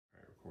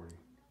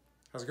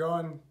How's it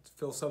going? It's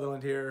Phil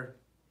Southerland here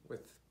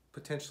with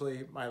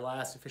potentially my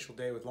last official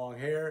day with long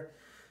hair.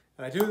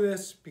 And I do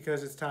this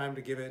because it's time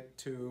to give it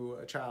to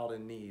a child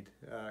in need.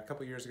 A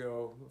couple years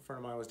ago, a friend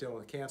of mine was dealing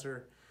with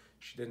cancer.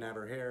 She didn't have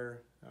her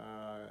hair.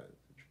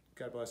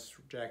 God bless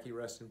Jackie,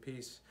 rest in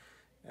peace.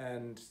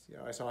 And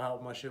I saw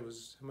how much of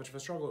a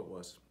struggle it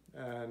was.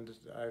 And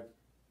I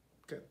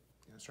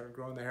started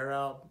growing the hair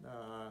out.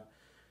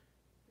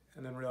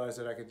 And then realized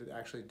that I could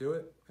actually do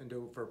it and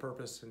do it for a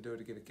purpose and do it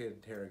to give a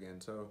kid hair again.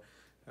 So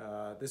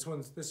this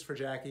is for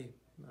Jackie.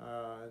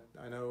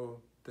 I know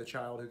the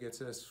child who gets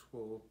this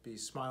will be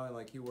smiling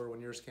like you were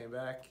when yours came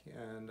back,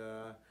 and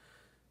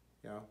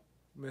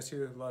miss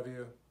you, love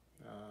you,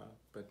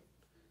 but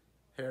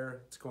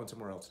hair, it's going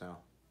somewhere else now.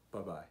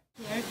 Bye-bye.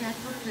 Here's that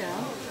for Phil.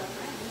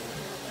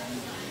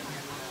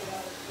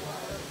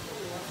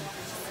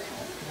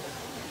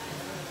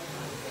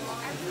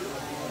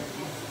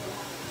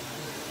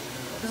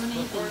 The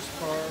first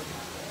part.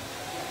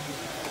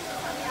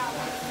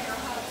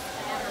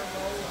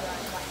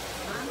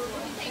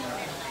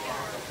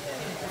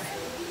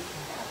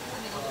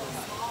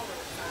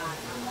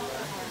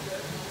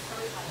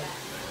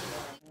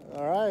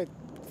 All right,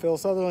 Phil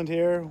Southerland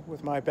here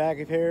with my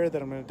bag of hair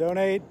that I'm going to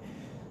donate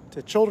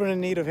to children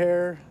in need of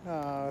hair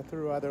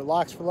through either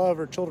Locks for Love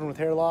or Children with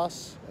Hair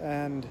Loss.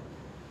 And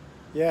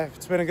yeah,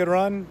 it's been a good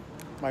run.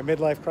 My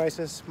midlife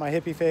crisis, my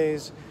hippie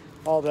phase,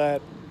 all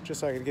that,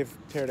 just so I could give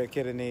hair to a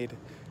kid in need.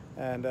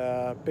 And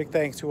big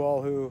thanks to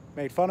all who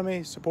made fun of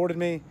me, supported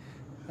me,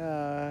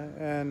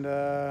 and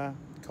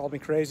called me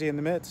crazy in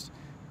the midst.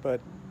 But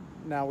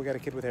now we got a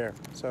kid with hair.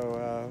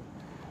 So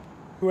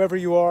whoever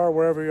you are,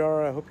 wherever you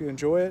are, I hope you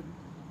enjoy it.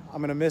 I'm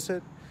gonna miss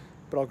it,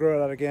 but I'll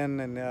grow it out again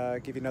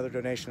and give you another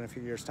donation in a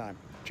few years' time.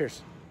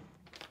 Cheers.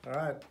 All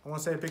right, I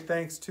wanna say a big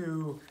thanks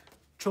to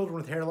Children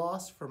with Hair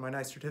Loss for my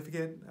nice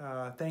certificate.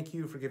 Thank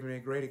you for giving me a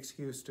great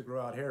excuse to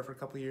grow out hair for a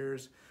couple of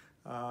years.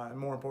 And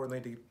more importantly,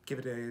 to give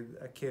it to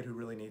a kid who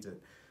really needs it.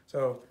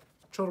 So,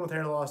 Children with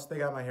Hair Loss, they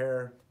got my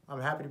hair.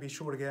 I'm happy to be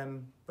short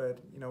again, but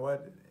you know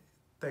what?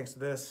 Thanks to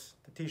this,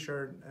 the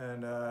t-shirt,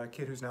 and a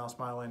kid who's now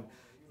smiling,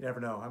 you never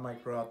know. I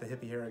might grow out the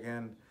hippie hair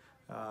again,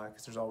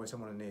 because there's always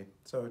someone in need.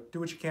 So do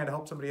what you can to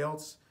help somebody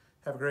else.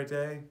 Have a great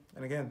day.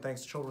 And again,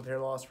 thanks to Children with Hair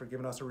Loss for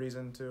giving us a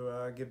reason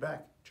to give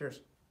back. Cheers.